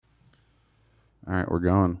All right, we're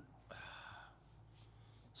going.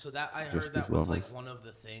 So that I Just heard these that was like levels. one of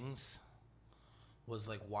the things was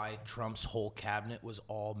like why Trump's whole cabinet was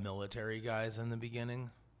all military guys in the beginning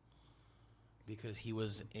because he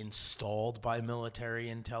was installed by military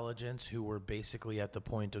intelligence who were basically at the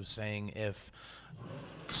point of saying if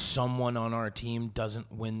someone on our team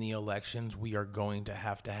doesn't win the elections, we are going to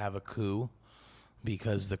have a coup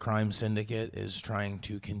because the crime syndicate is trying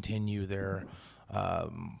to continue their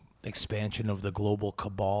expansion of the global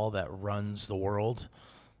cabal that runs the world.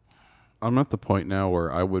 I'm at the point now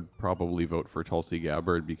where I would probably vote for Tulsi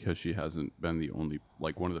Gabbard because she hasn't been the only,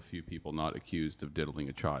 like, one of the few people not accused of diddling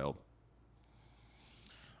a child.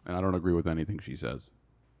 And I don't agree with anything she says.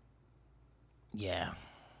 Yeah,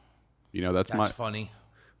 You know, that's that's my funny.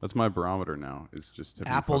 that's my barometer now. Is just to be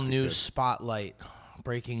Apple fucking News good. Spotlight.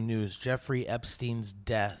 Breaking news. Jeffrey Epstein's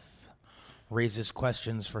death raises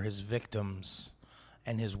questions for his victims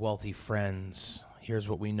and his wealthy friends. Here's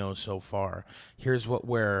what we know so far. Here's what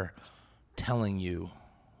we're telling you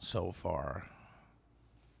so far.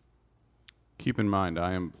 Keep in mind,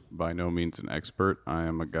 I am by no means an expert. I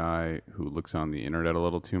am a guy who looks on the internet a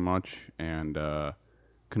little too much and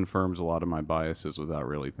confirms a lot of my biases without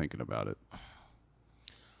really thinking about it.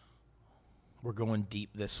 We're going deep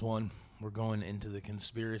this one. We're going into the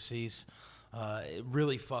conspiracies. It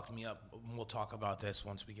really fucked me up. We'll talk about this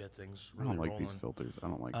once we get things I really don't like rolling. these filters. I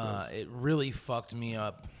don't like those. It really fucked me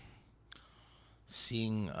up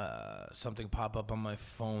seeing something pop up on my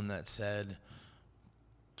phone that said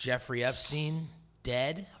Jeffrey Epstein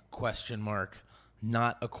dead? Question mark.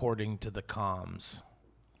 Not according to the comms.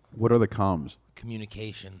 What are the comms?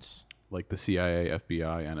 Communications. Like the CIA,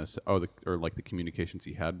 FBI, NSA, or like the communications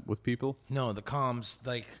he had with people? No, the comms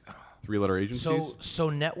like Three-letter agencies? so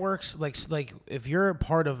networks like if you're a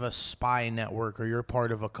part of a spy network or you're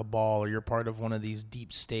part of a cabal or you're part of one of these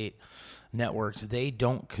deep state networks, they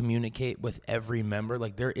don't communicate with every member.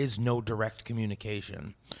 Like there is no direct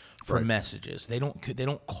communication for Right. messages. They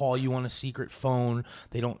don't call you on a secret phone.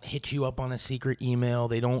 They don't hit you up on a secret email.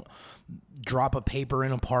 They don't drop a paper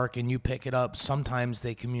in a park and you pick it up. Sometimes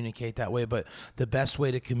they communicate that way, but the best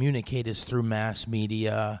way to communicate is through mass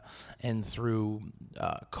media and through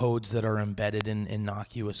codes that are embedded in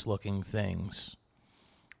innocuous looking things.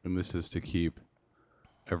 And this is to keep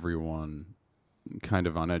everyone kind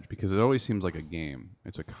of on edge because it always seems like a game.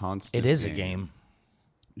 It's a constant It is a game.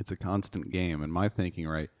 It's a constant game. And my thinking,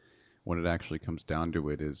 right, when it actually comes down to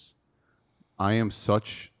it, is I am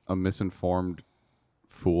such a misinformed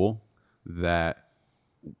fool that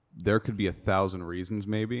there could be 1,000 reasons,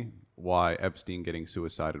 maybe, why Epstein getting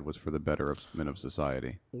suicided was for the betterment of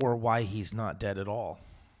society. Or why he's not dead at all.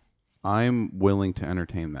 I'm willing to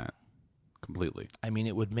entertain that completely. I mean,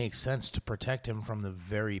 it would make sense to protect him from the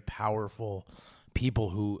very powerful people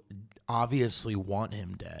who obviously want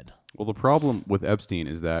him dead. Well, the problem with Epstein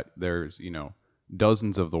is that there's,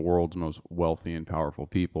 dozens of the world's most wealthy and powerful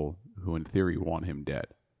people who, in theory, want him dead.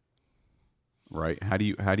 Right? How do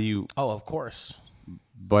you? Oh, of course.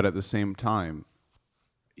 But at the same time,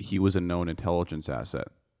 he was a known intelligence asset.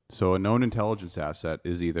 So a known intelligence asset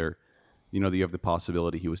is either, that you have the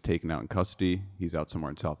possibility he was taken out in custody. He's out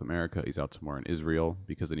somewhere in South America. He's out somewhere in Israel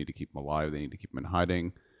because they need to keep him alive. They need to keep him in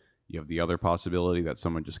hiding. You have the other possibility that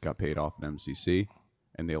someone just got paid off at MCC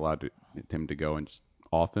and they allowed him to go and just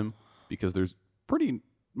off him because there's pretty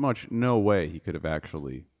much no way he could have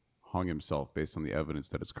actually hung himself based on the evidence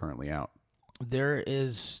that is currently out. There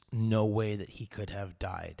is no way that he could have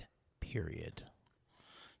died, period.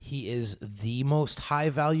 He is the most high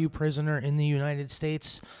value prisoner in the United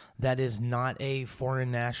States that is not a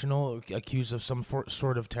foreign national accused of some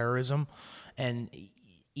sort of terrorism. And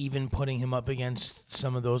even putting him up against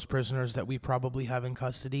some of those prisoners that we probably have in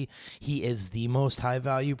custody, he is the most high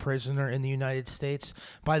value prisoner in the United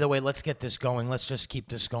States. By the way, let's get this going. Let's just keep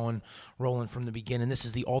this going, rolling from the beginning. This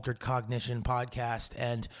is the Altered Cognition podcast,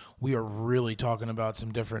 and we are really talking about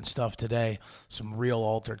some different stuff today, some real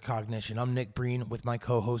altered cognition. I'm Nick Breen with my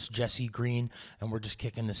co-host Jesse Green, and we're just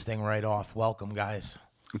kicking this thing right off. Welcome, guys.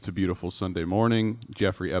 It's a beautiful Sunday morning.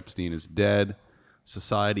 Jeffrey Epstein is dead.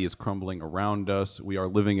 Society is crumbling around us. We are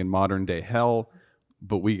living in modern day hell,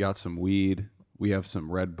 but we got some weed. We have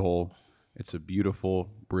some Red Bull. It's a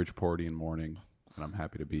beautiful Bridgeportian morning, and I'm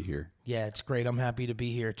happy to be here. Yeah, it's great. I'm happy to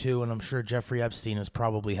be here too, and I'm sure Jeffrey Epstein is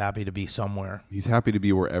probably happy to be somewhere. He's happy to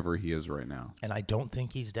be wherever he is right now. And I don't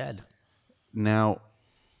think he's dead. Now,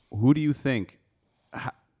 who do you think?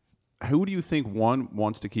 Who do you think one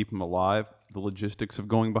wants to keep him alive? The logistics of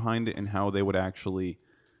going behind it, and how they would actually,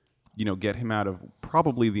 get him out of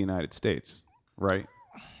probably the United States, right?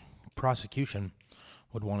 Prosecution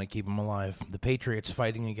would want to keep him alive. The Patriots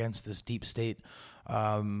fighting against this deep state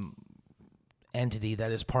entity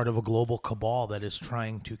that is part of a global cabal that is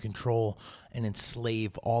trying to control and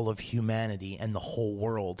enslave all of humanity and the whole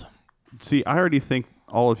world. See, I already think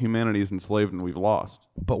all of humanity is enslaved and we've lost.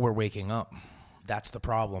 But we're waking up. That's the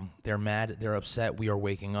problem. They're mad. They're upset. We are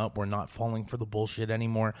waking up. We're not falling for the bullshit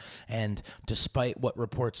anymore. And despite what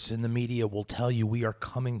reports in the media will tell you, we are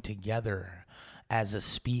coming together as a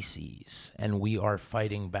species and we are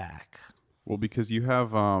fighting back. Well, because you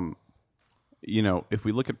have, if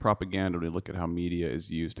we look at propaganda, we look at how media is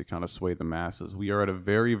used to kind of sway the masses, we are at a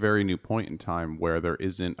very, very new point in time where there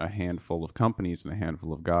isn't a handful of companies and a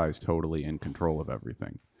handful of guys totally in control of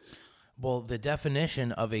everything. Well, the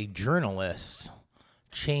definition of a journalist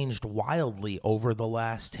changed wildly over the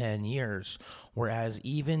last 10 years, whereas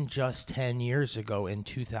even just 10 years ago in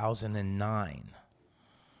 2009,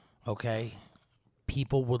 okay,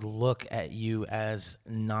 people would look at you as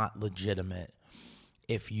not legitimate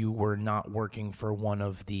if you were not working for one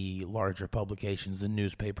of the larger publications, the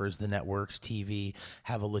newspapers, the networks, TV,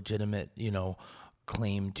 have a legitimate,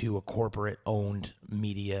 claim to a corporate-owned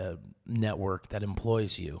media network that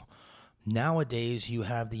employs you. Nowadays, you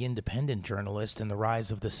have the independent journalist and the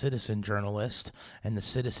rise of the citizen journalist and the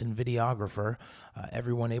citizen videographer,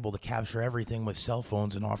 everyone able to capture everything with cell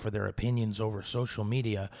phones and offer their opinions over social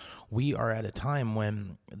media. We are at a time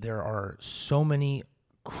when there are so many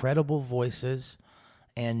credible voices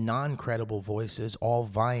and non-credible voices all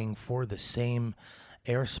vying for the same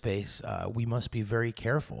airspace. We must be very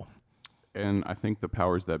careful. And I think the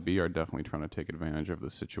powers that be are definitely trying to take advantage of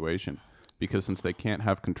the situation, because since they can't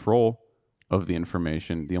have control of the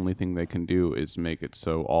information, the only thing they can do is make it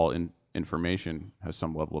so all information has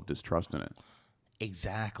some level of distrust in it.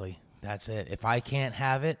 Exactly. That's it. If I can't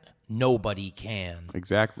have it, nobody can.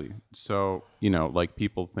 Exactly. So, like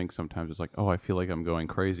people think sometimes it's like, oh, I feel like I'm going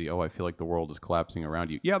crazy. Oh, I feel like the world is collapsing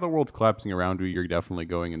around you. Yeah, the world's collapsing around you. You're definitely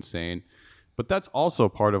going insane. But that's also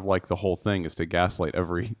part of like the whole thing is to gaslight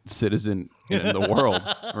every citizen in the world,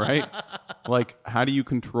 right? Like, how do you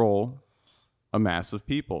control a mass of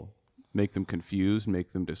people? Make them confused,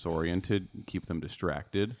 make them disoriented, keep them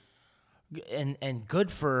distracted. And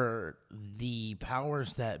good for the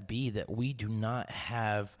powers that be that we do not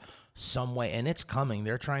have some way, and it's coming.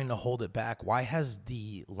 They're trying to hold it back. Why has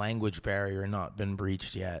the language barrier not been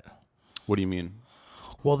breached yet? What do you mean?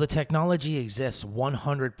 Well, the technology exists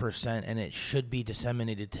 100%, and it should be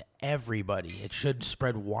disseminated to everybody. It should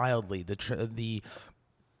spread wildly. The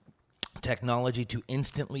technology to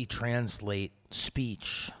instantly translate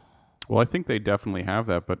speech. Well, I think they definitely have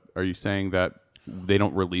that, but are you saying that they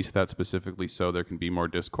don't release that specifically so there can be more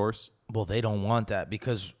discourse? Well, they don't want that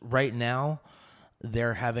because right now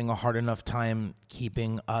they're having a hard enough time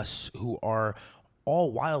keeping us who are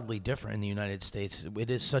all wildly different in the United States. It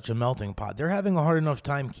is such a melting pot. They're having a hard enough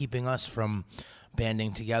time keeping us from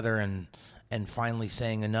banding together and finally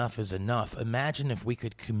saying enough is enough. Imagine if we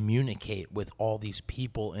could communicate with all these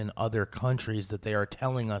people in other countries that they are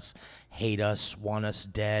telling us hate us, want us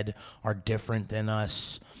dead, are different than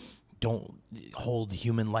us, don't hold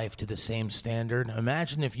human life to the same standard.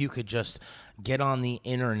 Imagine if you could just get on the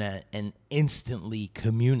internet and instantly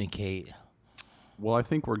communicate. Well, I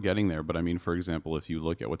think we're getting there, but I mean, for example, if you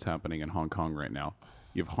look at what's happening in Hong Kong right now,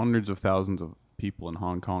 you have hundreds of thousands of people in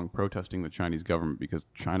Hong Kong protesting the Chinese government because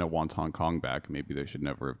China wants Hong Kong back. Maybe they should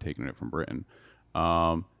never have taken it from Britain.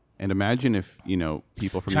 And imagine if,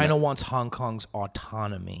 people from China wants Hong Kong's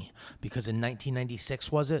autonomy because in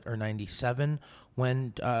 1996, was it, or 97,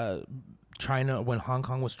 when Hong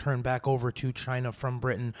Kong was turned back over to China from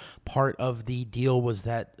Britain, part of the deal was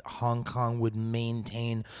that Hong Kong would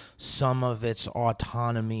maintain some of its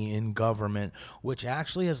autonomy in government, which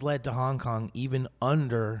actually has led to Hong Kong, even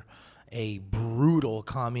under a brutal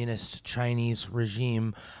communist Chinese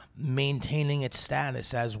regime, maintaining its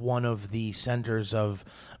status as one of the centers of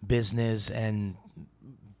business and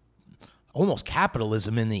almost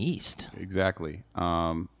capitalism in the East. Exactly.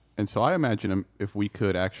 And so I imagine if we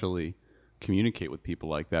could actually communicate with people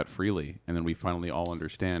like that freely, and then we finally all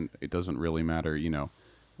understand it doesn't really matter,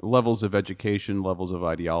 levels of education, levels of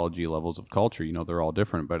ideology, levels of culture, they're all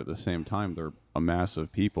different, but at the same time, they're a mass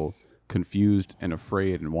of people confused and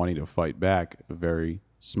afraid and wanting to fight back, a very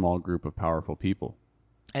small group of powerful people.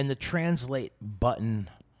 And the translate button,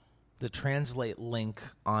 the translate link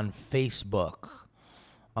on Facebook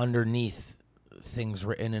underneath things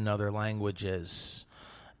written in other languages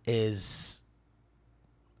is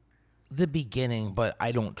the beginning, but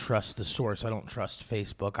I don't trust the source. I don't trust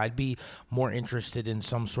Facebook. I'd be more interested in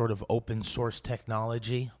some sort of open source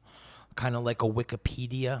technology, kind of like a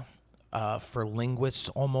Wikipedia for linguists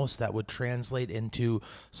almost, that would translate into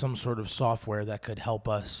some sort of software that could help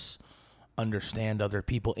us understand other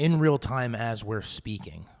people in real time as we're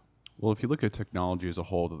speaking. Well, if you look at technology as a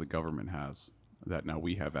whole that the government has, that now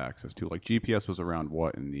we have access to, like GPS was around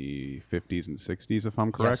what, in the 50s and 60s, if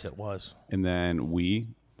I'm correct? Yes, it was. And then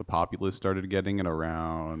the populace, started getting it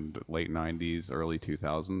around late 90s, early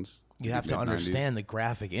 2000s. You have to mid-90s. understand the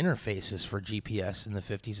graphic interfaces for GPS in the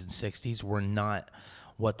 50s and 60s were not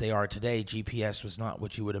what they are today. GPS was not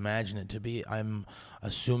what you would imagine it to be. I'm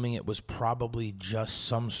assuming it was probably just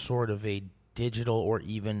some sort of a digital or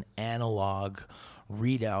even analog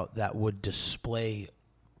readout that would display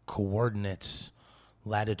coordinates,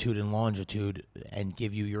 latitude and longitude, and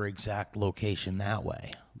give you your exact location that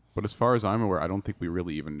way. But as far as I'm aware, I don't think we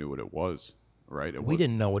really even knew what it was, right? We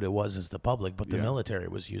didn't know what it was as the public, but the Yeah. military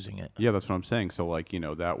was using it. Yeah, that's what I'm saying. So, like,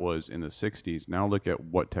 that was in the 60s. Now look at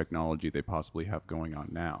what technology they possibly have going on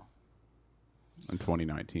now in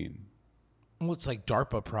 2019. Well, it's like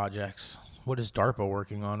DARPA projects. What is DARPA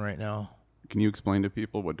working on right now? Can you explain to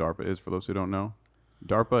people what DARPA is for those who don't know?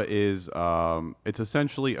 DARPA is it's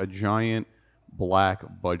essentially a giant black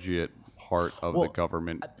budget part of the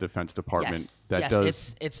government defense department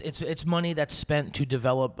does. It's money that's spent to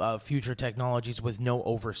develop future technologies with no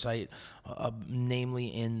oversight, namely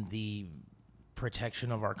in the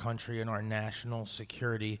protection of our country and our national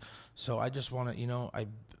security. So I just want to,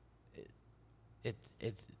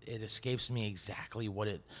 it escapes me exactly what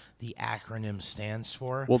the acronym stands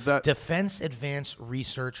for. Well, Defense Advanced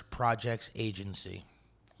Research Projects Agency.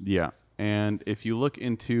 Yeah. And if you look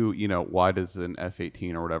into, why does an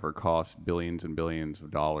F-18 or whatever cost billions and billions of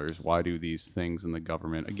dollars? Why do these things in the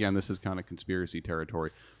government? Again, this is kind of conspiracy territory.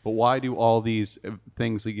 But why do all these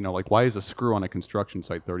things, like why is a screw on a construction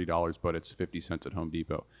site $30, but it's 50 cents at Home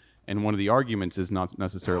Depot? And one of the arguments is not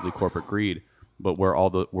necessarily corporate greed, but where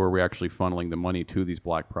we're actually funneling the money to these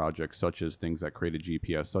black projects, such as things that created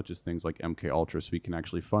GPS, such as things like MK Ultra, so we can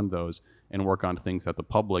actually fund those and work on things that the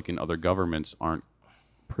public and other governments aren't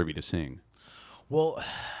privy to seeing. Well,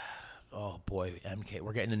 oh boy, MK,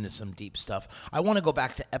 we're getting into some deep stuff. I want to go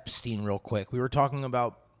back to Epstein real quick. We were talking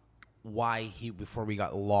about why before we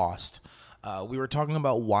got lost, we were talking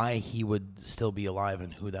about why he would still be alive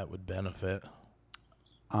and who that would benefit.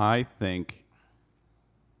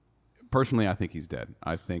 Personally, I think he's dead.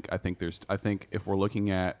 I think if we're looking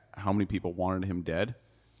at how many people wanted him dead,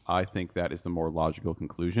 I think that is the more logical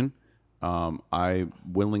conclusion. I'm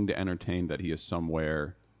willing to entertain that he is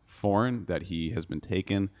somewhere foreign, that he has been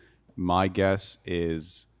taken. My guess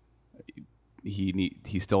is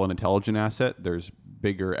he's still an intelligent asset. There's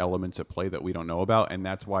bigger elements at play that we don't know about, and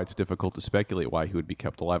that's why it's difficult to speculate why he would be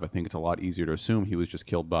kept alive. I think it's a lot easier to assume he was just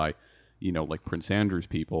killed by, like Prince Andrew's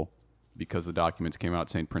people, because the documents came out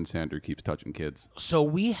saying Prince Andrew keeps touching kids. So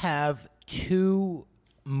we have two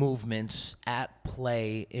movements at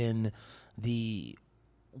play in the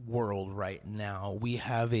world right now. We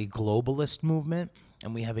have a globalist movement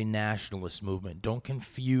and we have a nationalist movement. Don't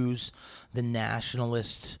confuse the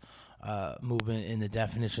nationalist movement in the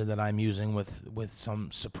definition that I'm using with some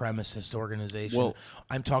supremacist organization. Well,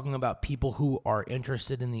 I'm talking about people who are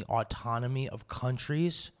interested in the autonomy of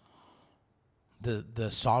countries, the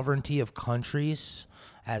sovereignty of countries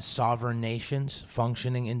as sovereign nations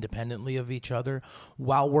functioning independently of each other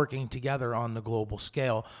while working together on the global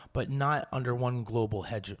scale, but not under one global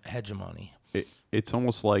hegemony. It's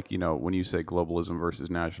almost like, when you say globalism versus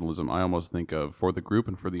nationalism, I almost think of for the group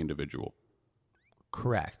and for the individual.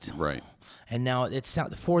 Correct. Right. And now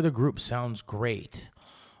for the group sounds great,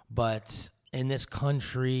 but in this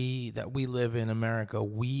country that we live in, America,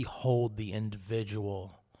 we hold the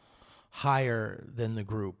individual higher than the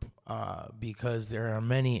group because there are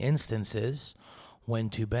many instances when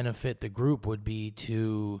to benefit the group would be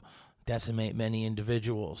to decimate many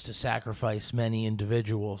individuals, to sacrifice many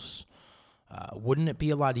individuals. Wouldn't it be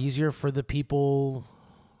a lot easier for the people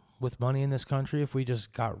with money in this country if we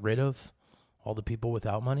just got rid of all the people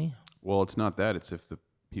without money? Well, it's not that. It's if the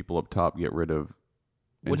people up top get rid of...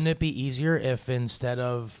 Wouldn't it be easier if instead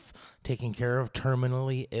of taking care of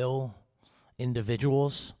terminally ill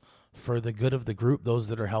individuals for the good of the group, those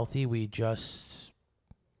that are healthy, we just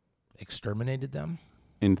exterminated them?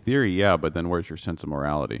 In theory, yeah, but then where's your sense of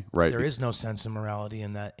morality, right? There is no sense of morality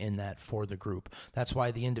in that for the group. That's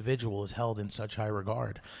why the individual is held in such high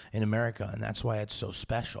regard in America, and that's why it's so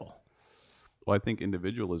special. Well, I think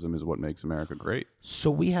individualism is what makes America great.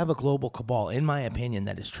 So we have a global cabal, in my opinion,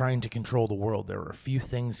 that is trying to control the world. There are a few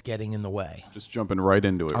things getting in the way. Just jumping right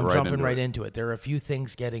into it. I'm jumping right into it. There are a few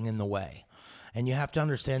things getting in the way. And you have to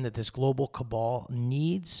understand that this global cabal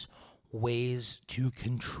needs ways to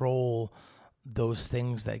control those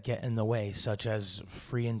things that get in the way, such as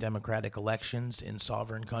free and democratic elections in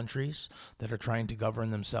sovereign countries that are trying to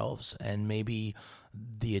govern themselves, and maybe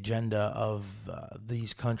the agenda of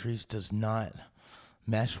these countries does not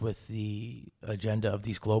mesh with the agenda of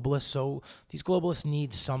these globalists. So these globalists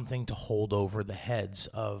need something to hold over the heads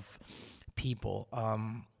of people.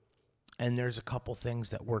 And there's a couple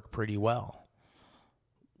things that work pretty well.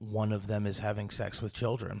 One of them is having sex with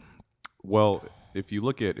children. Well, if you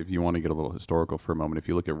want to get a little historical for a moment, if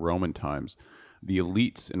you look at Roman times, the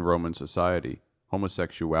elites in Roman society,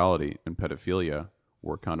 homosexuality and pedophilia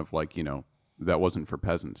were kind of like, that wasn't for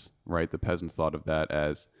peasants, right? The peasants thought of that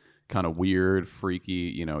as kind of weird,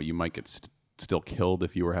 freaky, you might get still killed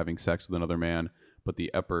if you were having sex with another man. But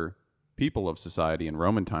the upper people of society in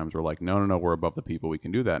Roman times were like, no, we're above the people, we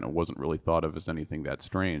can do that. And it wasn't really thought of as anything that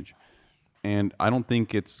strange. And I don't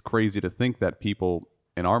think it's crazy to think that people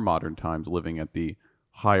in our modern times living at the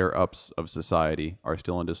higher ups of society are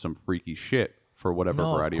still into some freaky shit for whatever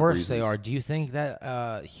variety of reasons. Of course they are. Do you think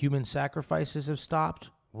that human sacrifices have stopped?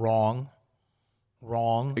 Wrong.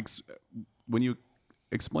 When you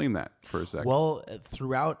explain that for a second. Well,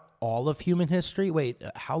 throughout all of human history,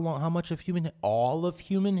 all of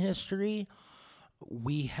human history,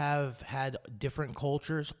 we have had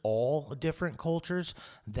all different cultures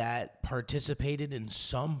that participated in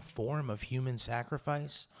some form of human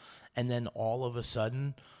sacrifice. And then all of a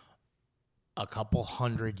sudden, a couple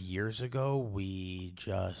 100 years ago, we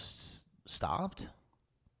just stopped?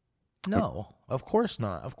 No, of course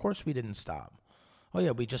not. Of course we didn't stop. Oh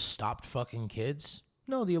yeah, we just stopped fucking kids?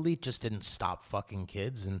 No, the elite just didn't stop fucking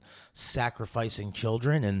kids and sacrificing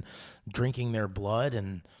children and drinking their blood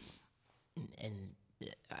and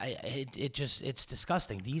it's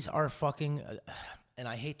disgusting. These are fucking, and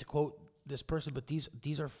I hate to quote this person, but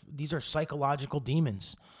these are psychological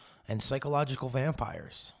demons and psychological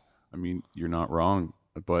vampires. I mean, you're not wrong,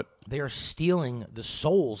 but they are stealing the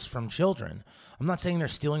souls from children. I'm not saying they're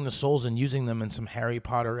stealing the souls and using them in some Harry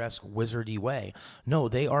Potter-esque wizardy way. No,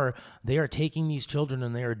 they are taking these children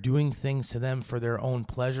and they are doing things to them for their own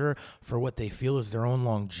pleasure, for what they feel is their own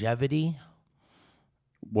longevity.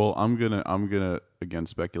 Well, I'm gonna again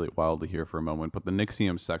speculate wildly here for a moment, but the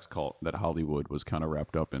NXIVM sex cult that Hollywood was kind of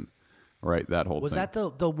wrapped up in, right? That whole was thing. That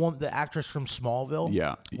the actress from Smallville?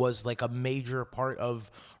 Yeah, was like a major part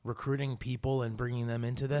of recruiting people and bringing them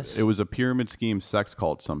into this. It was a pyramid scheme sex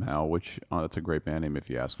cult somehow, which that's a great band name if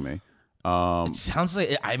you ask me. It sounds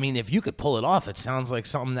like, I mean, if you could pull it off, it sounds like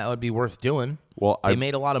something that would be worth doing. Well, they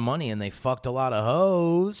made a lot of money and they fucked a lot of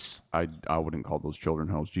hoes. I wouldn't call those children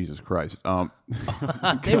hoes. Jesus Christ.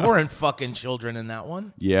 They weren't fucking children in that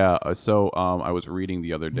one. Yeah. So I was reading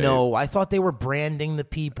the other day. No, I thought they were branding the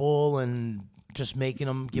people and just making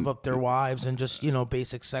them give up their wives and just,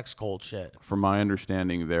 basic sex cult shit. From my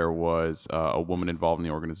understanding, there was a woman involved in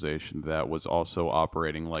the organization that was also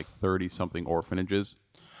operating like 30-something orphanages.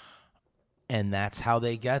 And that's how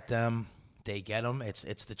they get them. They get them.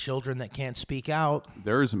 It's the children that can't speak out.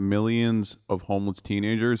 There's millions of homeless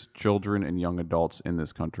teenagers, children, and young adults in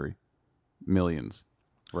this country. Millions,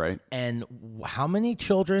 right? And how many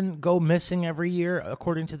children go missing every year,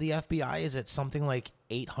 according to the FBI? Is it something like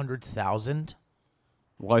 800,000?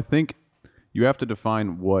 Well, I think you have to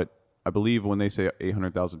define what, I believe when they say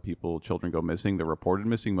 800,000 children go missing, they're reported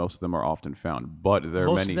missing. Most of them are often found, but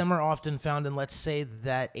most of them are often found, and let's say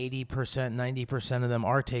that 80%, 90% of them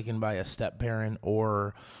are taken by a step parent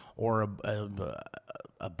or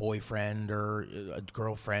a boyfriend or a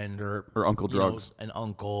girlfriend or Uncle Drugs, an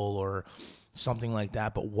uncle or something like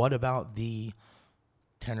that. But what about the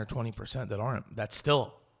 10 or 20% that aren't? That's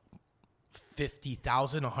still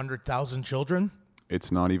 50,000, 100,000 children. It's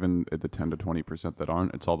not even the 10 to 20% that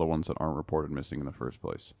aren't. It's all the ones that aren't reported missing in the first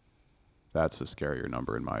place. That's a scarier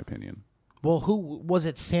number, in my opinion. Well, who was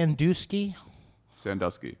it? Sandusky,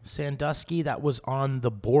 that was on the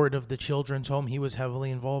board of the children's home. He was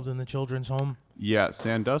heavily involved in the children's home. Yeah,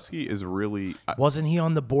 Sandusky is really... Wasn't he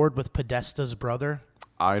on the board with Podesta's brother?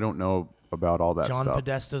 I don't know about all that John stuff.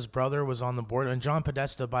 Podesta's brother was on the board. And John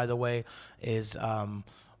Podesta, by the way, is...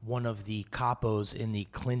 one of the capos in the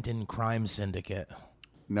Clinton crime syndicate.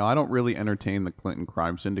 Now, I don't really entertain the Clinton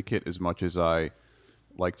crime syndicate as much as I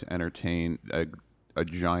like to entertain a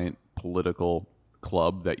giant political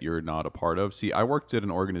club that you're not a part of. See, I worked at an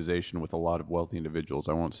organization with a lot of wealthy individuals.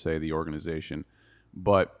 I won't say the organization,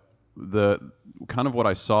 but the kind of what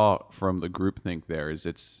I saw from the groupthink there is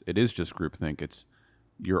it is just groupthink. It's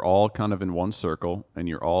you're all kind of in one circle and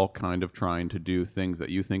you're all kind of trying to do things that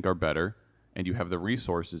you think are better. And you have the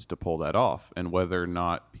resources to pull that off. And whether or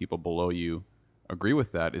not people below you agree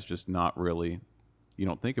with that is just not really, you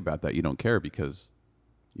don't think about that. You don't care because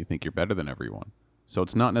You think you're better than everyone. So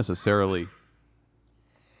it's not necessarily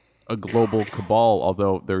a global cabal,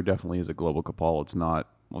 although there definitely is a global cabal. It's not,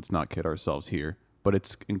 let's not kid ourselves here. But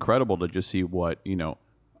it's incredible to just see what,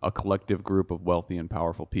 a collective group of wealthy and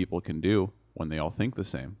powerful people can do when they all think the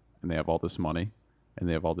same. And they have all this money, and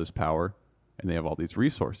they have all this power, and they have all these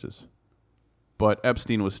resources. But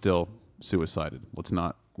Epstein was still suicided. Let's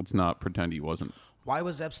not pretend he wasn't. Why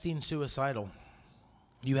was Epstein suicidal?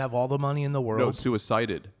 You have all the money in the world. No,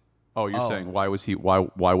 suicided. Oh, you're saying why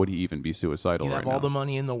would he even be suicidal You right have now? all the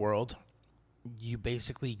money in the world. You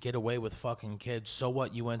basically get away with fucking kids. So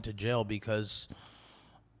what? You went to jail because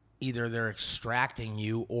either they're extracting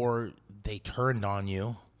you or they turned on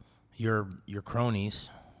you. Your cronies.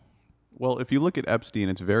 Well, if you look at Epstein,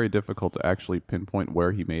 it's very difficult to actually pinpoint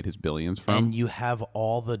where he made his billions from. And you have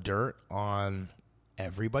all the dirt on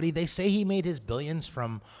everybody. They say he made his billions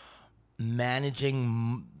from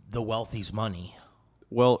managing the wealthy's money.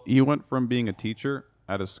 Well, he went from being a teacher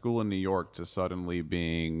at a school in New York to suddenly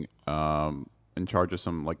being in charge of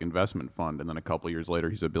some investment fund, and then a couple years later,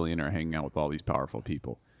 he's a billionaire hanging out with all these powerful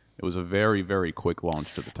people. It was a very, very quick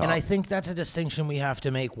launch to the top. And I think that's a distinction we have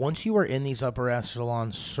to make. Once you are in these upper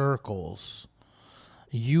echelon circles,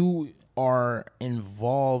 you are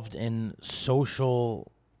involved in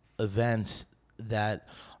social events that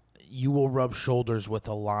you will rub shoulders with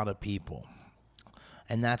a lot of people.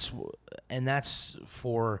 And that's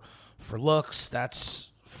for looks,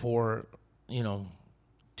 that's for,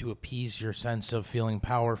 to appease your sense of feeling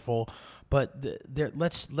powerful. But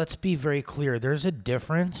let's be very clear. There's a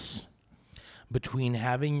difference between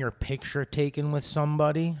having your picture taken with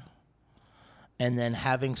somebody and then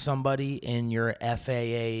having somebody in your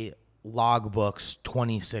FAA logbooks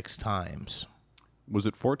 26 times. Was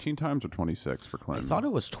it 14 times or 26 for Clinton? I thought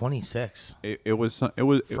it was 26. It was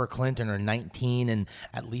for Clinton, or 19, and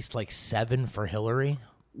at least 7 for Hillary.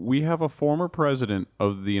 We have a former president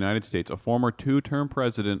of the United States, a former 2-term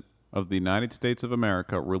president of the United States of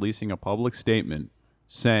America, releasing a public statement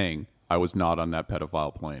saying, I was not on that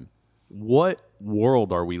pedophile plane. What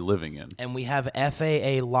world are we living in? And we have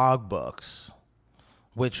FAA logbooks,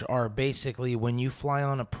 which are basically when you fly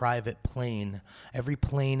on a private plane, every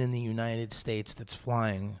plane in the United States that's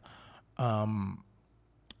flying, not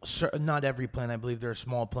every plane, I believe there are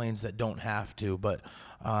small planes that don't have to, but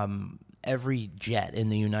every jet in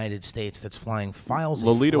the United States that's flying files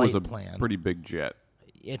Lolita a flight was a plan. pretty big jet.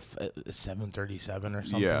 737 or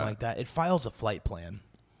something like that. It files a flight plan.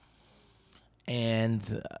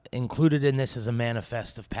 And included in this is a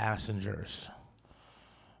manifest of passengers.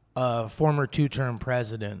 A former 2-term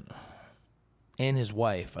president and his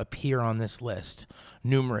wife appear on this list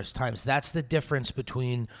numerous times. That's the difference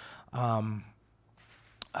between,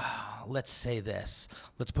 let's say this.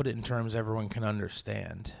 Let's put it in terms everyone can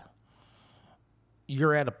understand.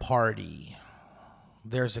 You're at a party.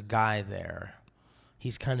 There's a guy there.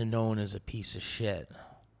 He's kind of known as a piece of shit.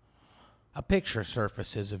 A picture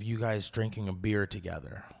surfaces of you guys drinking a beer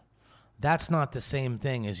together. That's not the same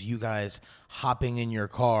thing as you guys hopping in your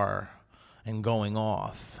car and going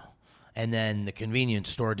off, and then the convenience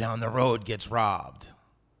store down the road gets robbed.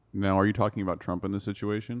 Now, are you talking about Trump in this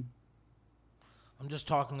situation? I'm just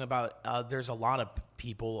talking about there's a lot of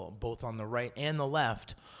people, both on the right and the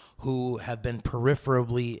left, who have been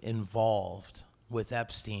peripherally involved with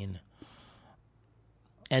Epstein.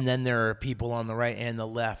 And then there are people on the right and the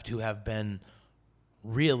left who have been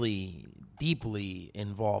really deeply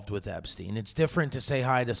involved with Epstein. It's different to say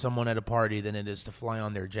hi to someone at a party than it is to fly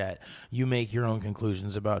on their jet. You make your own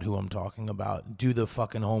conclusions about who I'm talking about. Do the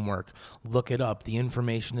fucking homework. Look it up. The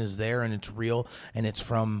information is there and it's real, and it's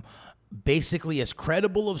from basically as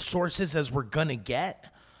credible of sources as we're gonna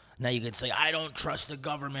get. Now you can say, I don't trust the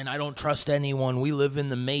government. I don't trust anyone. We live in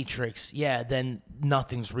the Matrix. Yeah, then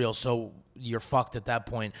nothing's real. So you're fucked at that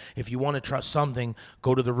point. If you want to trust something,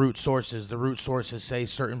 go to the root sources. The root sources say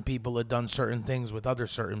certain people have done certain things with other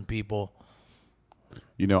certain people.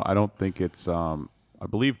 I don't think it's... I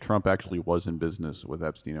believe Trump actually was in business with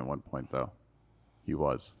Epstein at one point, though. He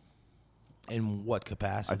was. In what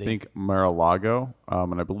capacity? I think Mar-a-Lago,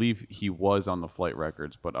 and I believe he was on the flight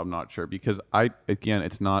records, but I'm not sure because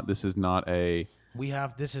this is not a...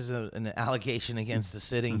 This is an allegation against the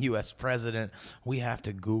sitting U.S. president. We have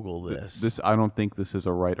to Google this. I don't think this is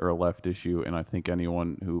a right or a left issue, and I think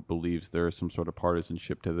anyone who believes there is some sort of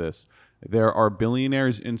partisanship to this, there are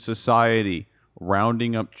billionaires in society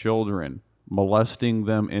rounding up children, molesting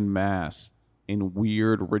them en masse in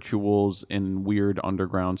weird rituals in weird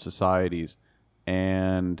underground societies,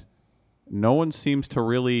 and no one seems to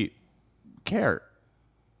really care.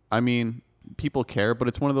 I mean, people care, but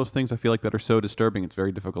it's one of those things I feel like that are so disturbing it's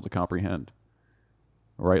very difficult to comprehend.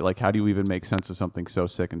 right? Like, how do you even make sense of something so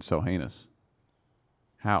sick and so heinous?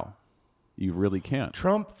 How? You really can't.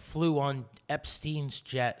 Trump flew on Epstein's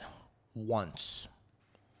jet once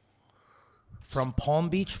from Palm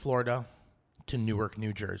Beach, Florida to Newark,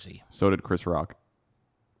 New Jersey. So did Chris Rock.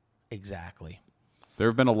 Exactly. There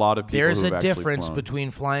have been a lot of people There's who have a actually difference flown.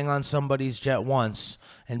 between flying on somebody's jet once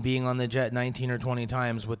and being on the jet 19 or 20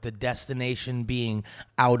 times with the destination being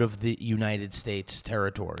out of the United States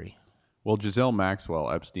territory. Well, Giselle Maxwell,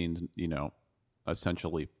 Epstein's,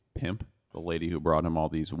 essentially pimp, the lady who brought him all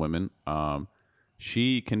these women,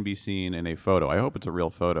 she can be seen in a photo. I hope it's a real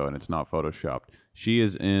photo and it's not photoshopped. She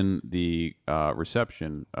is in the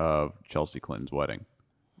reception of Chelsea Clinton's wedding.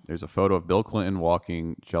 There's a photo of Bill Clinton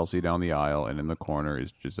walking Chelsea down the aisle, and in the corner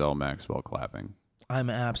is Giselle Maxwell clapping. I'm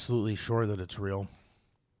absolutely sure that it's real.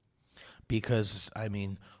 Because, I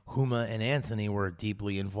mean, Huma and Anthony were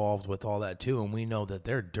deeply involved with all that too, and we know that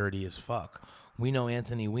they're dirty as fuck. We know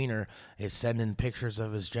Anthony Weiner is sending pictures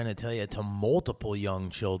of his genitalia to multiple young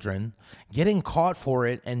children, getting caught for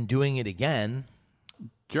it and doing it again.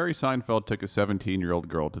 Jerry Seinfeld took a 17-year-old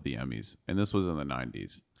girl to the Emmys, and this was in the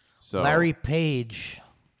 90s. So Larry Page.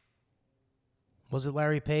 Was it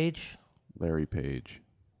Larry Page? Larry Page.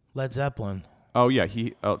 Led Zeppelin. Oh yeah,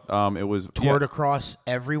 it was Toured across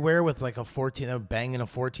everywhere with like banging a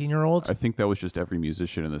 14-year-old. I think that was just every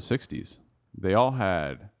musician in the 60s. They all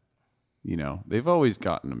had, they've always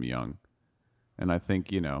gotten them young. And I think,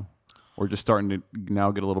 we're just starting to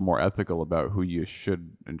now get a little more ethical about who you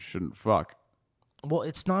should and shouldn't fuck. Well,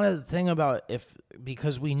 it's not a thing about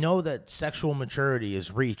because we know that sexual maturity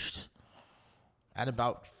is reached at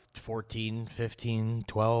about 14, 15,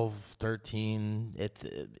 12, 13,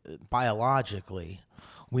 biologically.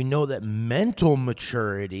 We know that mental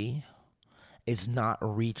maturity is not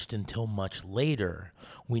reached until much later.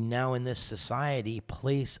 We now in this society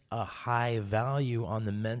place a high value on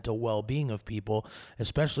the mental well-being of people,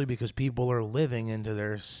 especially because people are living into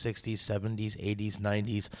their 60s, 70s, 80s,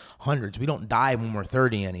 90s, 100s. We don't die when we're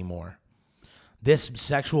 30 anymore. This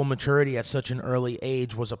sexual maturity at such an early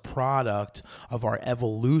age was a product of our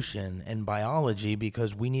evolution and biology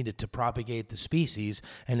because we needed to propagate the species.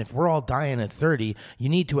 And if we're all dying at 30, you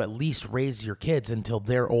need to at least raise your kids until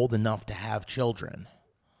they're old enough to have children.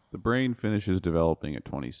 The brain finishes developing at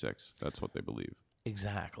 26. That's what they believe.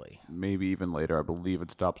 Exactly. Maybe even later. I believe it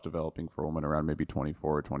stops developing for women around maybe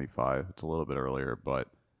 24 or 25. It's a little bit earlier, but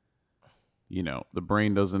the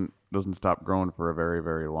brain doesn't stop growing for a very,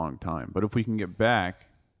 very long time. But if we can get back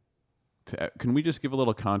to, can we just give a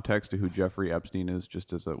little context to who Jeffrey Epstein is?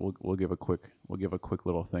 Just as we'll give a quick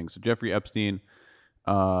little thing. So Jeffrey Epstein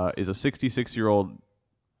is a 66-year-old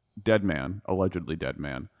dead man, allegedly dead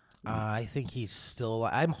man. I think he's still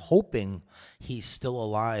alive. I'm hoping he's still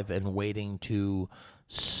alive and waiting to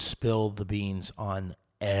spill the beans on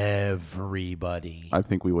everybody. I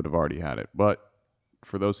think we would have already had it, but.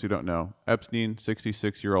 For those who don't know, Epstein,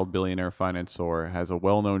 66-year-old billionaire financier, has a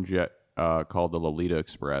well-known jet called the Lolita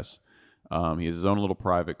Express. He has his own little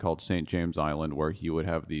private called St. James Island, where he would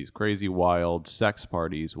have these crazy, wild sex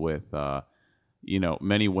parties with,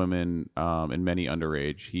 many women and many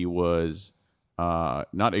underage. He was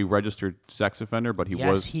not a registered sex offender, but he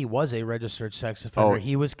was a registered sex offender. Oh.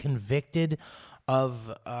 He was convicted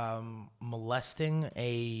of molesting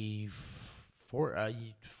a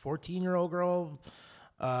 14-year-old girl.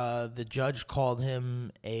 The judge called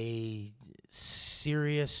him a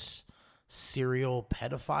serious serial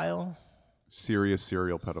pedophile. Serious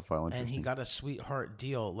serial pedophile. And he got a sweetheart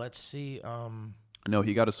deal. Let's see. No,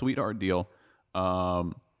 he got a sweetheart deal.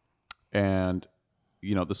 And,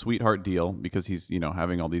 the sweetheart deal, because he's,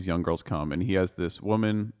 having all these young girls come. And he has this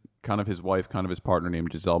woman, kind of his wife, kind of his partner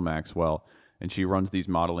named Giselle Maxwell. And she runs these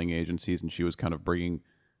modeling agencies. And she was kind of bringing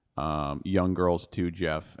young girls to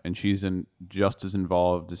Jeff, and she's just as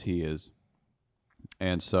involved as he is.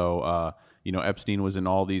 And so, Epstein was in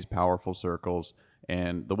all these powerful circles,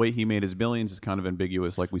 and the way he made his billions is kind of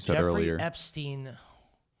ambiguous, like we said earlier. Jeffrey Epstein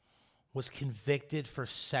was convicted for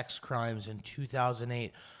sex crimes in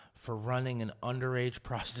 2008 for running an underage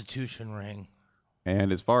prostitution ring.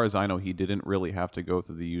 And as far as I know, he didn't really have to go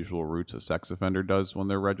through the usual routes a sex offender does when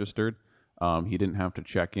they're registered. He didn't have to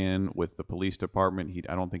check in with the police department.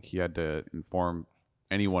 I don't think he had to inform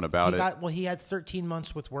anyone about it. He had 13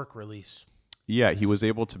 months with work release. Yeah, he was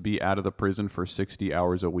able to be out of the prison for 60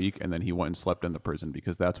 hours a week, and then he went and slept in the prison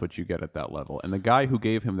because that's what you get at that level. And the guy who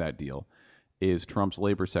gave him that deal is Trump's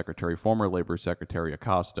former labor secretary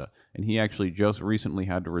Acosta, and he actually just recently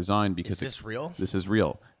had to resign because... Is this real? This is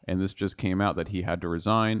real. And this just came out that he had to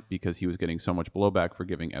resign because he was getting so much blowback for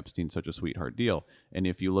giving Epstein such a sweetheart deal. And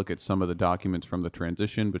if you look at some of the documents from the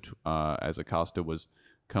transition, as Acosta was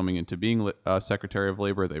coming into being Secretary of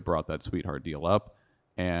Labor, they brought that sweetheart deal up.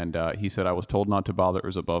 And he said, I was told not to bother. It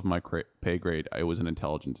was above my pay grade. It was an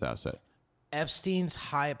intelligence asset. Epstein's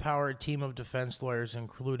high-powered team of defense lawyers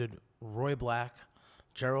included Roy Black,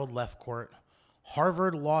 Gerald Lefcourt,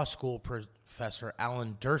 Harvard Law School professor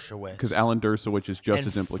Alan Dershowitz, Because Alan Dershowitz is just and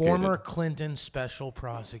as implicated. former Clinton special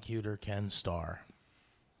prosecutor Ken Starr.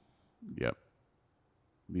 Yep.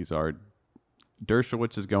 These are...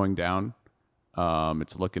 Dershowitz is going down.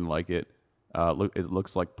 It's looking like it. It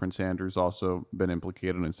looks like Prince Andrew's also been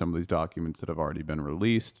implicated in some of these documents that have already been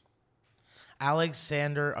released.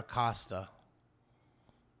 Alexander Acosta.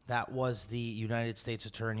 That was the United States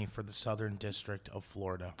Attorney for the Southern District of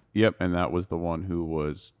Florida. Yep, and that was the one who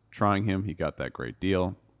was trying him. He got that great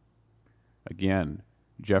deal. Again,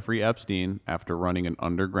 Jeffrey Epstein, after running an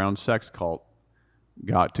underground sex cult,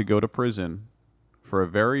 got to go to prison for a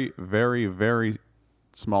very, very, very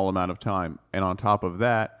small amount of time. And on top of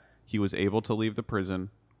that, he was able to leave the prison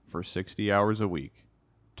for 60 hours a week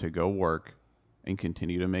to go work and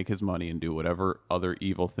continue to make his money and do whatever other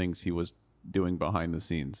evil things he was doing behind the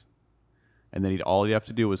scenes. And then all he'd have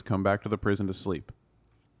to do was come back to the prison to sleep.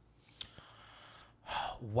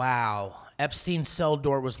 Wow. Epstein's cell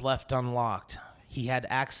door was left unlocked. He had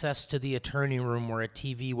access to the attorney room where a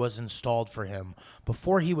TV was installed for him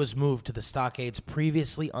before he was moved to the Stockade's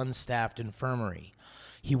previously unstaffed infirmary.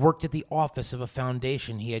 He worked at the office of a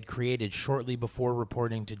foundation he had created shortly before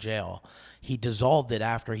reporting to jail. He dissolved it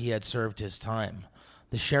after he had served his time.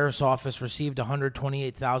 The sheriff's office received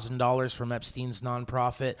 $128,000 from Epstein's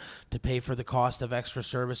nonprofit to pay for the cost of extra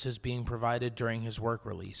services being provided during his work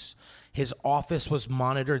release. His office was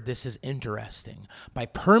monitored, this is interesting, by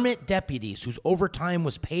permit deputies whose overtime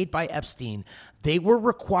was paid by Epstein. They were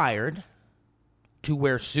required to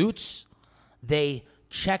wear suits. They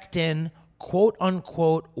checked in, quote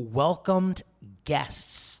unquote, welcomed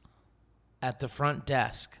guests at the front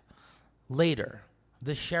desk. Later,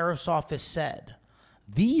 the sheriff's office said,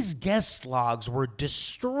 these guest logs were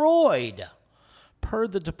destroyed per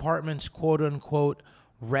the department's quote-unquote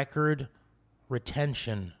record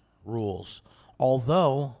retention rules,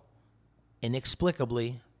 although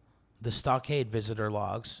inexplicably the Stockade visitor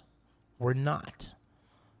logs were not.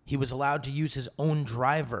 He was allowed to use his own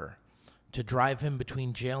driver to drive him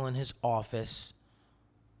between jail and his office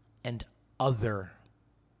and other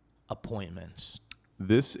appointments.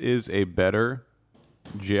 This is a better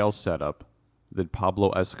jail setup than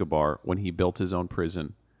Pablo Escobar when he built his own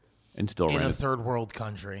prison and still in ran a third world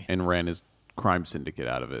country and ran his crime syndicate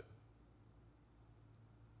out of it.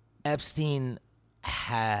 Epstein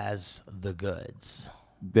has the goods.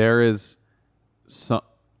 There is some...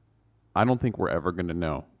 I don't think we're ever going to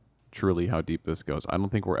know truly how deep this goes. I don't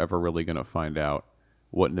think we're ever really going to find out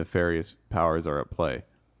what nefarious powers are at play,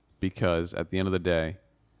 because at the end of the day,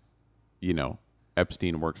 you know,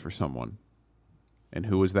 Epstein works for someone. And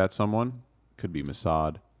who is that someone? Could be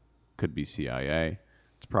Mossad, could be CIA.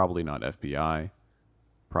 It's probably not FBI,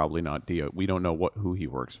 probably not DO. We don't know who he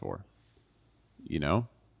works for, you know?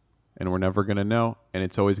 And we're never going to know, and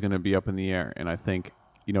it's always going to be up in the air. And I think,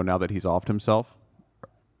 you know, now that he's offed himself,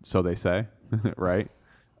 so they say, right?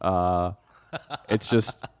 It's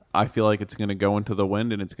just, I feel like it's going to go into the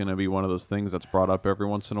wind, and it's going to be one of those things that's brought up every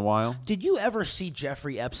once in a while. Did you ever see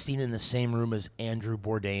Jeffrey Epstein in the same room as Andrew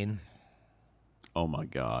Bourdain? Oh, my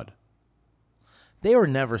God. They were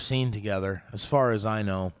never seen together, as far as I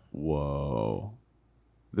know. Whoa.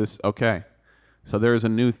 Okay. So there's a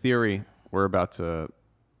new theory we're about to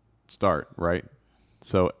start, right?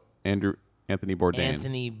 So Anthony Bourdain.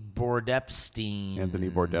 Anthony Bourdain.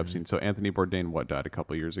 So Anthony Bourdain, what, died a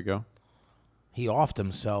couple years ago? He offed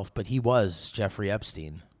himself, but he was Jeffrey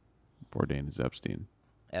Epstein. Bourdain is Epstein.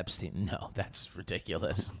 Epstein, no, that's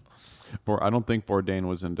ridiculous. I don't think Bourdain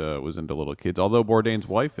was into little kids, although Bourdain's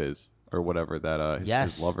wife is, or whatever, that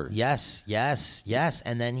his lover. Yes.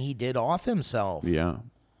 And then he did off himself. Yeah.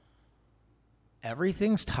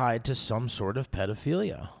 Everything's tied to some sort of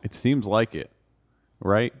pedophilia. It seems like it,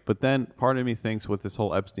 right? But then part of me thinks with this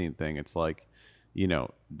whole Epstein thing, it's like, you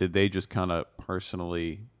know, did they just kind of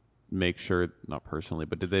personally make sure, not personally,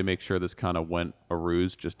 but did they make sure this kind of went a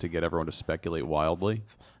ruse just to get everyone to speculate wildly?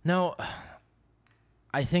 No,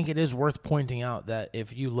 I think it is worth pointing out that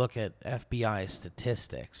if you look at FBI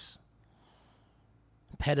statistics,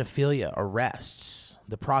 pedophilia arrests,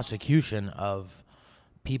 the prosecution of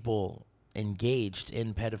people engaged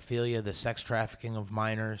in pedophilia, the sex trafficking of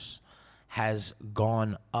minors, has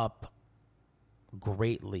gone up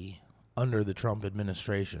greatly under the Trump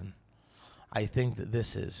administration. I think that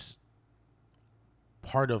this is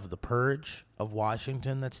part of the purge of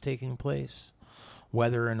Washington that's taking place,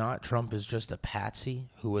 whether or not Trump is just a patsy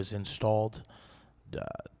who was installed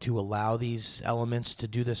to allow these elements to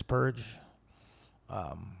do this purge.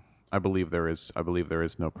 I believe there is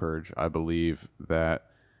no purge. I believe that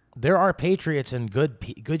There are patriots and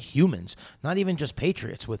good humans, not even just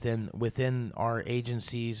patriots within our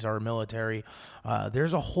agencies, our military.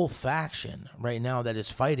 There's a whole faction right now that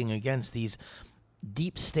is fighting against these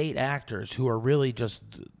deep state actors who are really just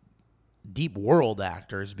deep world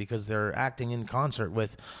actors because they're acting in concert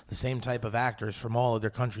with the same type of actors from all other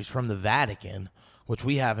countries, from the Vatican, which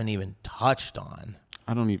we haven't even touched on.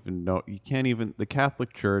 I don't even know. You can't even. The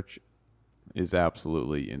Catholic Church is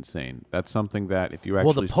absolutely insane. That's something that if you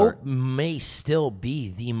actually Well, the Pope may still be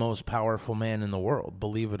the most powerful man in the world,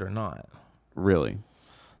 believe it or not. Really?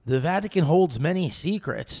 The Vatican holds many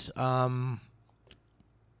secrets. The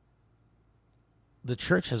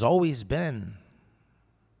church has always been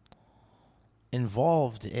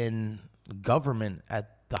involved in government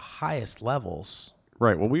at the highest levels.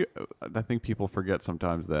 Right. Well, I think people forget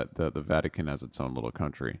sometimes that the Vatican has its own little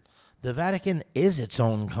country. The Vatican is its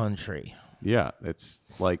own country. Yeah, it's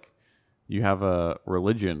like you have a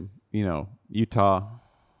religion, Utah,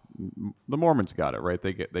 the Mormons got it, right?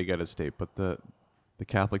 They get a state, but the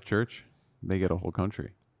Catholic Church, they get a whole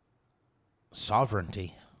country.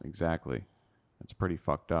 Sovereignty. Exactly. It's pretty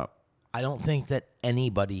fucked up. I don't think that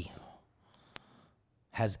anybody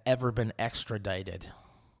has ever been extradited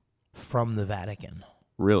from the Vatican.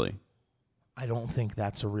 Really? I don't think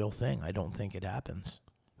that's a real thing. I don't think it happens.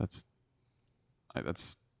 That's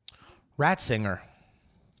Ratzinger.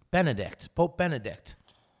 Pope Benedict.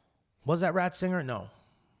 Was that Ratzinger? No.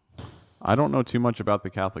 I don't know too much about the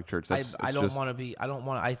Catholic Church. I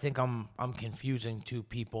think I'm confusing two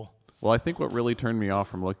people. Well, I think what really turned me off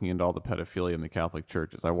from looking into all the pedophilia in the Catholic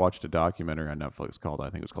Church is I watched a documentary on Netflix called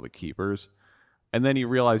The Keepers. And then you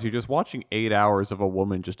realize you're just watching 8 hours of a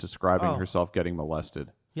woman just describing herself getting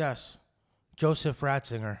molested. Yes. Joseph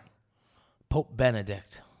Ratzinger. Pope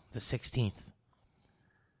Benedict the 16th.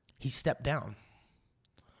 He stepped down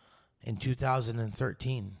in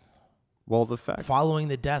 2013. Well, the fact... Following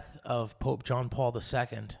the death of Pope John Paul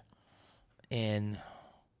II in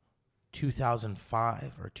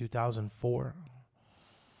 2005 or 2004,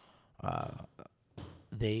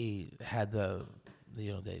 they had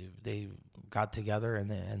they got together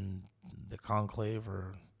and the conclave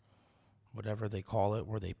or whatever they call it,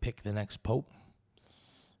 where they pick the next pope,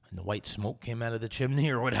 and the white smoke came out of the chimney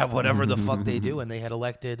or whatever the fuck they do, and they had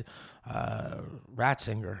elected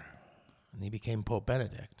Ratzinger, and he became Pope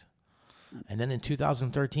Benedict. And then in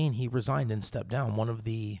 2013, he resigned and stepped down, one of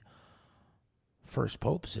the first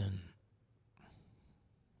popes in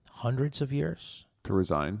hundreds of years to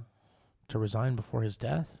resign before his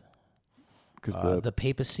death. Because the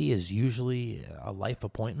papacy is usually a life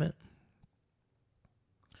appointment.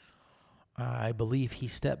 I believe he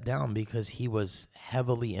stepped down because he was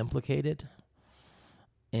heavily implicated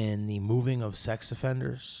in the moving of sex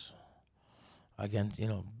offenders against,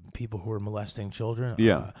 people who were molesting children.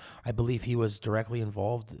 Yeah. I believe he was directly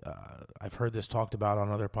involved. I've heard this talked about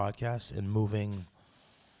on other podcasts in moving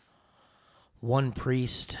one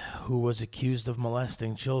priest who was accused of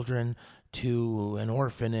molesting children to an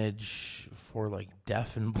orphanage for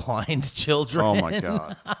deaf and blind children. Oh my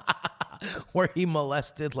God. Where he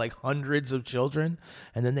molested hundreds of children,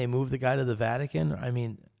 and then they moved the guy to the Vatican. I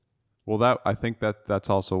mean, well, I think that's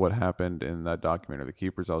also what happened in that documentary, The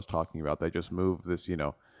Keepers I was talking about. They just moved this,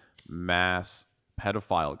 mass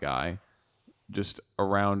pedophile guy just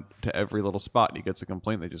around to every little spot. He gets a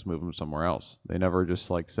complaint, they just move him somewhere else. They never just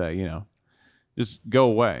say, just go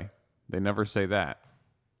away. They never say that.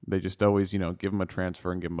 They just always, give him a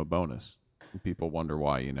transfer and give him a bonus. And people wonder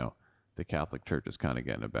why, the Catholic Church is kind of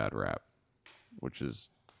getting a bad rap, which is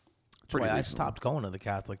that's why I stopped going to the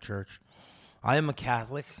Catholic Church. I am a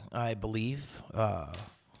Catholic. I believe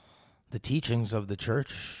the teachings of the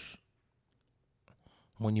church,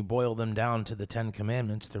 when you boil them down to the 10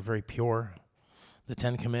 Commandments, they're very pure. The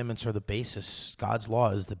 10 Commandments are the basis. God's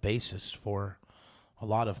law is the basis for a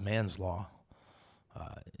lot of man's law.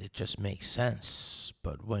 It just makes sense.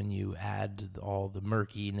 But when you add all the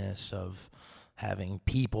murkiness of having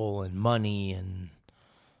people and money and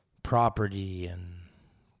property and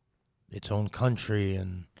its own country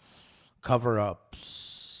and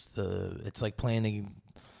cover-ups, it's like playing a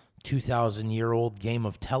 2,000-year-old game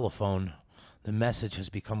of telephone. The message has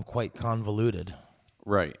become quite convoluted.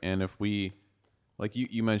 Right, and if we,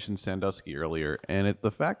 you mentioned Sandusky earlier, and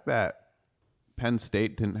the fact that Penn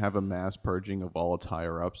State didn't have a mass purging of all its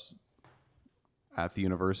higher-ups at the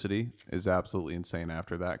university is absolutely insane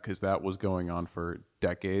after that, because that was going on for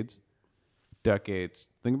decades. decades.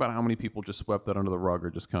 Think about how many people just swept that under the rug or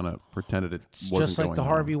just kind of pretended it It's wasn't just like going the on.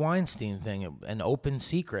 Harvey Weinstein thing, an open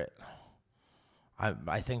secret.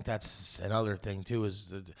 I think that's another thing too. Is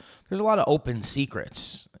that there's a lot of open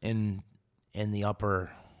secrets in the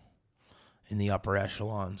upper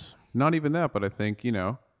echelons. Not even that, but I think,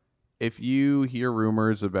 if you hear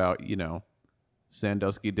rumors about,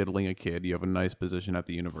 Sandusky diddling a kid, you have a nice position at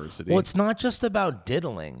the university. Well, it's not just about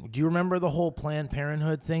diddling. Do you remember the whole Planned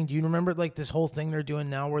Parenthood thing? Do you remember like this whole thing they're doing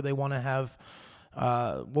now where they want to have,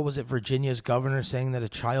 what was it, Virginia's governor saying that a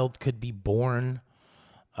child could be born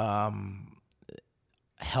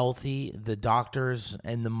healthy, the doctors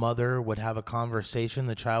and the mother would have a conversation,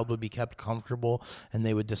 the child would be kept comfortable, and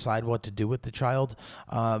they would decide what to do with the child.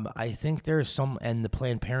 I think there's some, and the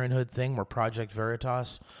Planned Parenthood thing where Project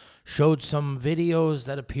Veritas showed some videos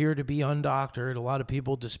that appear to be undoctored. A lot of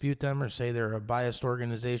people dispute them or say they're a biased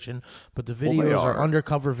organization, but the videos are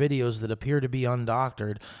undercover videos that appear to be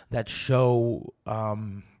undoctored that show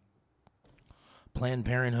Planned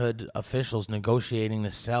Parenthood officials negotiating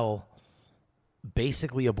to sell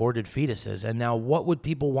basically aborted fetuses. And now what would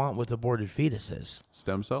people want with aborted fetuses?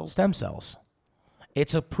 Stem cells? Stem cells.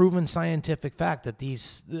 It's a proven scientific fact that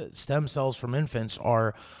these stem cells from infants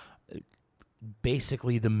are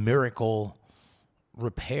basically the miracle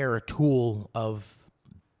repair tool of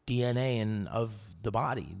DNA and of the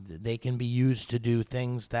body. They can be used to do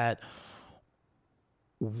things that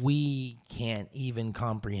we can't even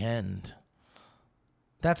comprehend.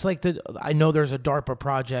 That's like I know there's a DARPA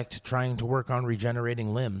project trying to work on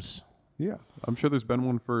regenerating limbs. Yeah, I'm sure there's been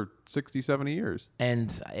one for 60, 70 years.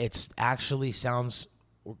 And it's actually sounds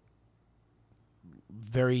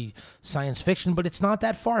very science fiction, but it's not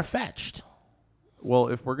that far-fetched. Well,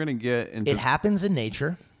 if we're going to get into... It happens in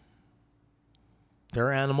nature. There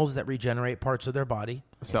are animals that regenerate parts of their body.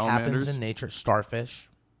 Salamanders? It happens in nature. Starfish.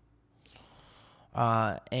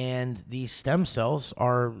 And these stem cells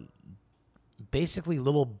are basically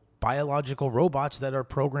little biological robots that are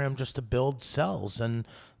programmed just to build cells and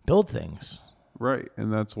build things. Right,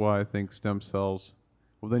 and that's why I think stem cells...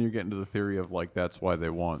 Well, then you're getting to the theory of, like, that's why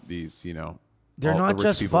they want these, They're not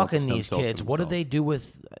just fucking these kids. What do they do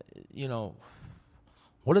with,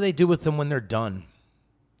 what do they do with them when they're done?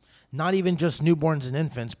 Not even just newborns and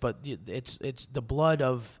infants, but it's the blood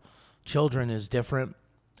of children is different.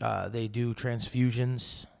 They do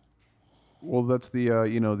transfusions. Well, that's the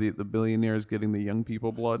the billionaires getting the young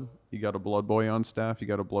people blood. You got a blood boy on staff. You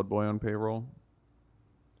got a blood boy on payroll.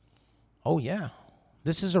 Oh, yeah.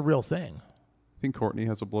 This is a real thing. I think Courtney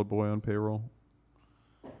has a blood boy on payroll.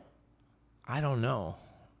 I don't know.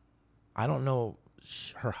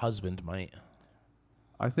 Her husband might.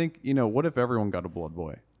 I think, what if everyone got a blood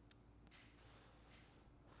boy?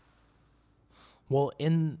 Well,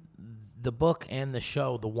 in the book and the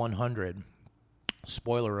show, The 100,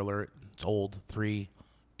 spoiler alert, it's old, 3,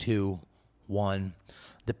 2, 1.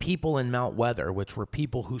 The people in Mount Weather, which were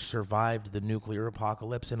people who survived the nuclear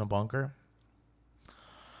apocalypse in a bunker,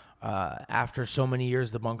 after so many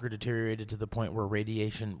years, the bunker deteriorated to the point where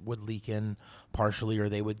radiation would leak in partially, or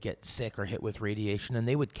they would get sick or hit with radiation, and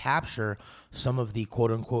they would capture some of the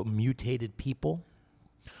quote-unquote mutated people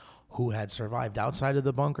who had survived outside of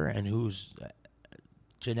the bunker and whose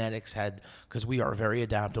genetics had, because we are very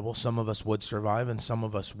adaptable, some of us would survive and some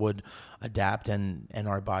of us would adapt, and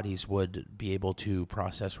our bodies would be able to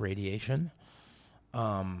process radiation.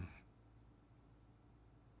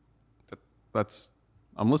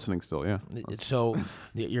 I'm listening still, yeah. So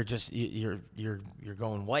you're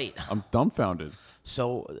going white. I'm dumbfounded.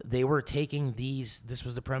 So they were taking these. This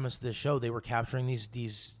was the premise of this show. They were capturing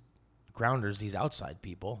these grounders, these outside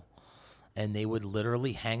people, and they would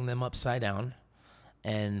literally hang them upside down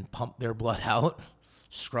and pump their blood out,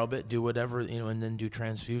 scrub it, do whatever, and then do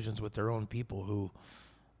transfusions with their own people who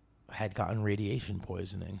had gotten radiation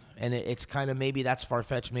poisoning. And it's kind of, maybe that's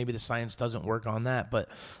far-fetched, maybe the science doesn't work on that, but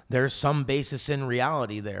there's some basis in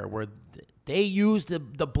reality there where they use the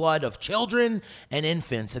blood of children and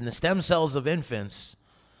infants and the stem cells of infants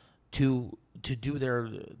to do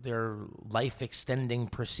their life-extending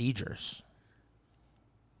procedures.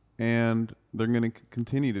 And they're going to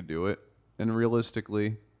continue to do it. And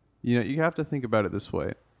realistically, you have to think about it this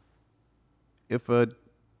way. If a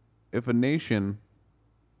nation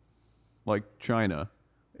like China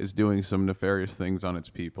is doing some nefarious things on its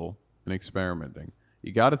people and experimenting,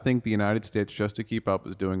 you got to think the United States, just to keep up,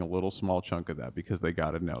 is doing a little small chunk of that because they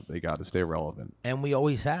got to know. They got to stay relevant. And we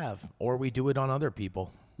always have, or we do it on other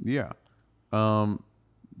people. Yeah.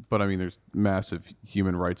 But I mean, there's massive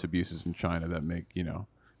human rights abuses in China that make,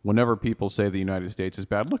 whenever people say the United States is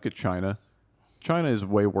bad, look at China. China is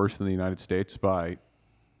way worse than the United States by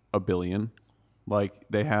 1 billion. Like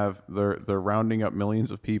they're rounding up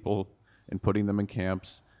millions of people and putting them in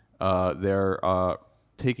camps. They're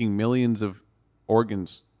taking millions of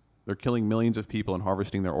organs. They're killing millions of people and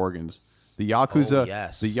harvesting their organs. The Oh Yakuza,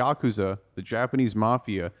 yes. the Japanese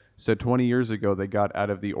mafia said 20 years ago they got out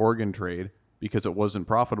of the organ trade because it wasn't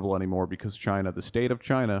profitable anymore because China, the state of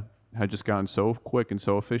China, had just gotten so quick and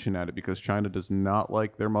so efficient at it because China does not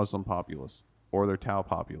like their Muslim populace or their Tao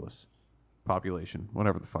population,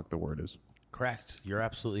 whatever the fuck the word is. Correct. You're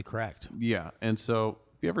absolutely correct. Yeah, and so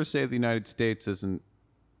if you ever say the United States isn't,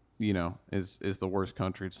 is the worst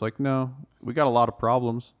country, it's like, no, we got a lot of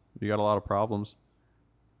problems. We got a lot of problems.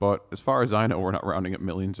 But as far as I know, we're not rounding up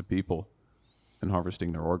millions of people and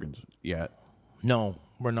harvesting their organs yet. No,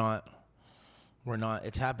 we're not. We're not.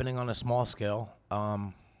 It's happening on a small scale,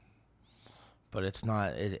 but it's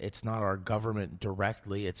not. It's not our government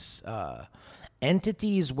directly. It's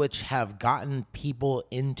entities which have gotten people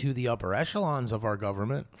into the upper echelons of our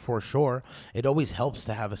government for sure. It always helps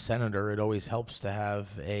to have a senator. It always helps to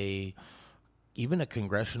have even a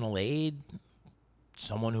congressional aide,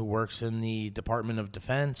 someone who works in the Department of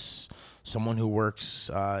Defense, someone who works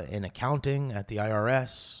in accounting at the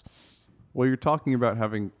IRS. Well, you're talking about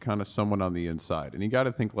having kind of someone on the inside. And you got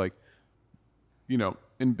to think like,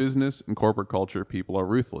 in business and corporate culture, people are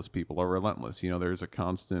ruthless. People are relentless. There's a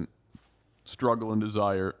constant struggle and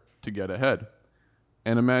desire to get ahead.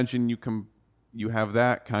 And imagine you have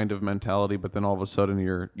that kind of mentality, but then all of a sudden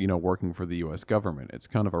you're, working for the U.S. government. It's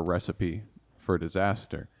kind of a recipe for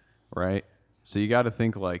disaster, right? So you got to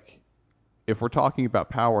think like, if we're talking about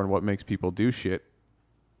power and what makes people do shit,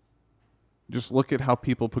 just look at how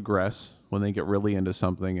people progress when they get really into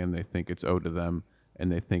something and they think it's owed to them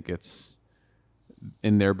and they think it's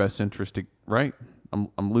in their best interest to, right? I'm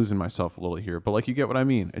losing myself a little here, but like, you get what I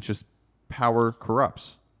mean. It's just power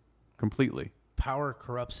corrupts completely. Power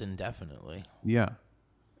corrupts indefinitely. Yeah.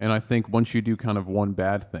 And I think once you do kind of one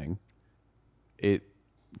bad thing, it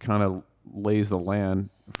kind of lays the land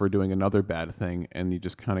for doing another bad thing, and you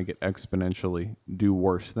just kind of get exponentially do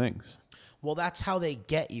worse things. Well, that's how they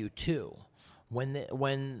get you too. When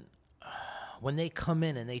they come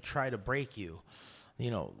in and they try to break you,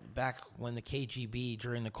 back when the KGB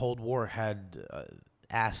during the Cold War had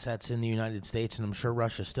assets in the United States, and I'm sure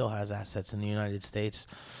Russia still has assets in the United States,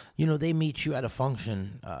 they meet you at a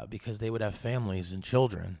function because they would have families and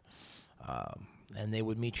children, and they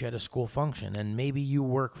would meet you at a school function, and maybe you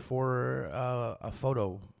work for a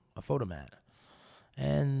photomat,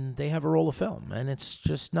 and they have a roll of film, and it's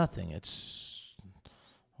just nothing. It's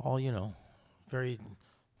all, very,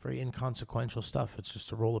 very inconsequential stuff. It's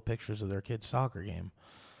just a roll of pictures of their kid's soccer game.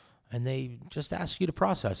 And they just ask you to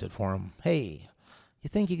process it for them. Hey, you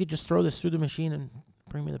think you could just throw this through the machine and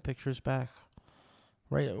bring me the pictures back?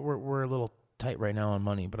 Right? We're a little tight right now on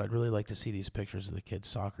money, but I'd really like to see these pictures of the kid's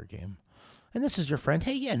soccer game. And this is your friend.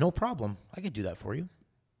 Hey, yeah, no problem. I could do that for you.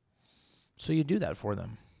 So you do that for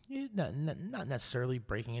them. You're not necessarily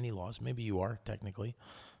breaking any laws. Maybe you are, technically,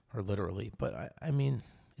 or literally. But, I mean,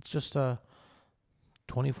 it's just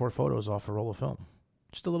 24 photos off a roll of film.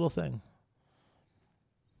 Just a little thing.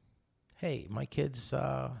 Hey, my kid's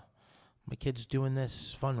doing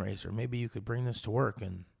this fundraiser. Maybe you could bring this to work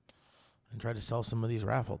and try to sell some of these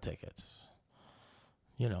raffle tickets.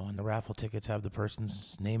 And the raffle tickets have the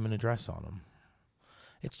person's name and address on them.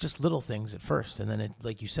 It's just little things at first, and then it,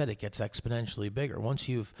 like you said, it gets exponentially bigger. Once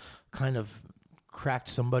you've kind of cracked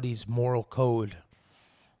somebody's moral code,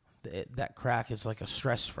 that crack is like a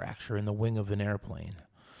stress fracture in the wing of an airplane.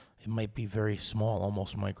 It might be very small,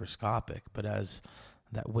 almost microscopic, but as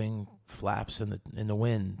that wing flaps in the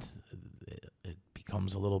wind, it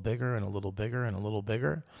becomes a little bigger and a little bigger and a little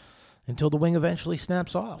bigger until the wing eventually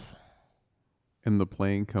snaps off. And the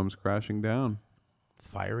plane comes crashing down.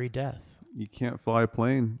 Fiery death. You can't fly a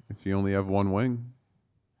plane if you only have one wing.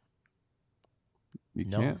 You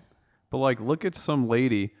can't. But like, look at some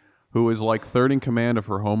lady who is like third in command of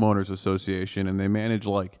her homeowners association, and they manage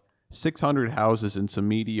like 600 houses in some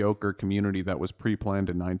mediocre community that was pre-planned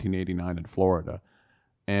in 1989 in Florida.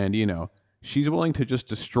 And, she's willing to just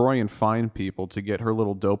destroy and find people to get her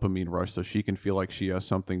little dopamine rush so she can feel like she has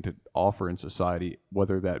something to offer in society,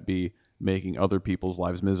 whether that be making other people's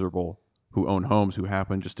lives miserable who own homes who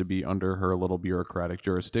happen just to be under her little bureaucratic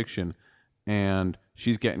jurisdiction. And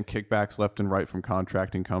she's getting kickbacks left and right from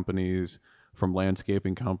contracting companies, from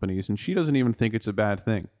landscaping companies, and she doesn't even think it's a bad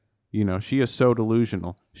thing. She is so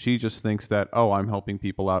delusional. She just thinks that, oh, I'm helping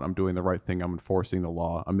people out. I'm doing the right thing. I'm enforcing the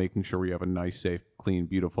law. I'm making sure we have a nice, safe, clean,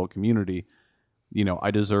 beautiful community.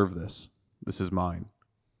 I deserve this. This is mine.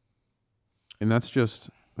 And that's just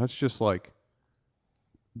like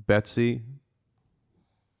Betsy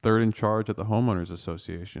third in charge at the homeowners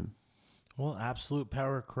association. Well, absolute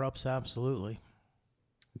power corrupts absolutely.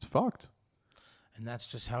 It's fucked. And that's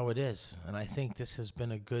just how it is. And I think this has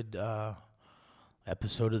been a good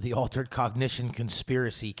episode of the Altered Cognition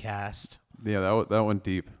Conspiracy Cast. Yeah, that went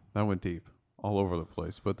deep. That went deep all over the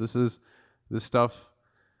place. But this stuff,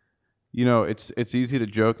 you know, it's easy to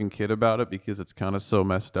joke and kid about it because it's kind of so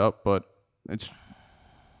messed up, but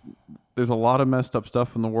there's a lot of messed up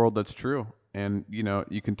stuff in the world that's true. And, you know,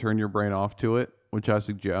 you can turn your brain off to it, which I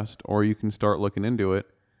suggest, or you can start looking into it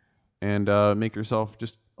and make yourself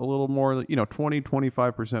just a little more,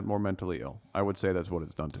 20-25% more mentally ill. I would say that's what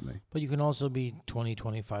it's done to me. But you can also be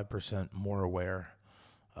 20-25% more aware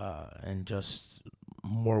and just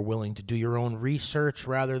more willing to do your own research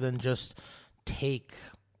rather than just take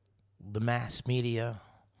the mass media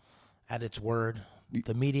at its word.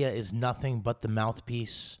 The media is nothing but the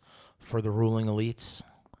mouthpiece for the ruling elites.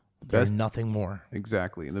 There's nothing more.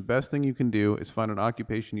 Exactly. And the best thing you can do is find an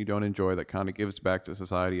occupation you don't enjoy that kind of gives back to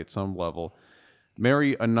society at some level.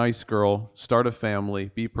 Marry a nice girl, start a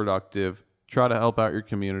family, be productive, try to help out your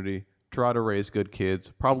community, try to raise good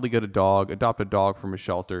kids, probably get a dog, adopt a dog from a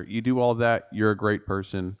shelter. You do all that, you're a great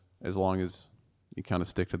person as long as you kind of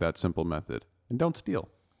stick to that simple method. And don't steal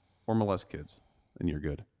or molest kids, and you're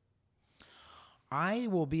good. I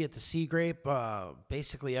will be at the Sea Grape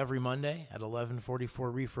basically every Monday at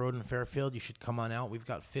 1144 Reef Road in Fairfield. You should come on out. We've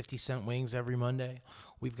got 50-cent wings every Monday.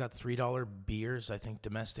 We've got $3 beers, I think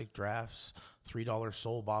domestic drafts, $3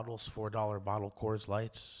 Soul bottles, $4 bottle Coors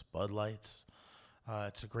Lights, Bud Lights.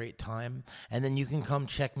 It's a great time. And then you can come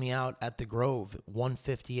check me out at The Grove,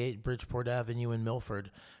 158 Bridgeport Avenue in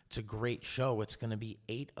Milford. It's a great show. It's going to be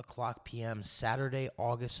 8 o'clock p.m. Saturday,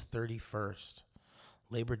 August 31st,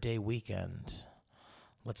 Labor Day weekend.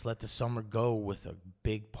 Let's let the summer go with a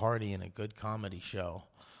big party and a good comedy show.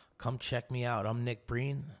 Come check me out. I'm Nick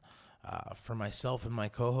Breen. For myself and my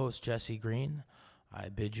co-host, Jesse Green, I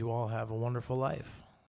bid you all have a wonderful life.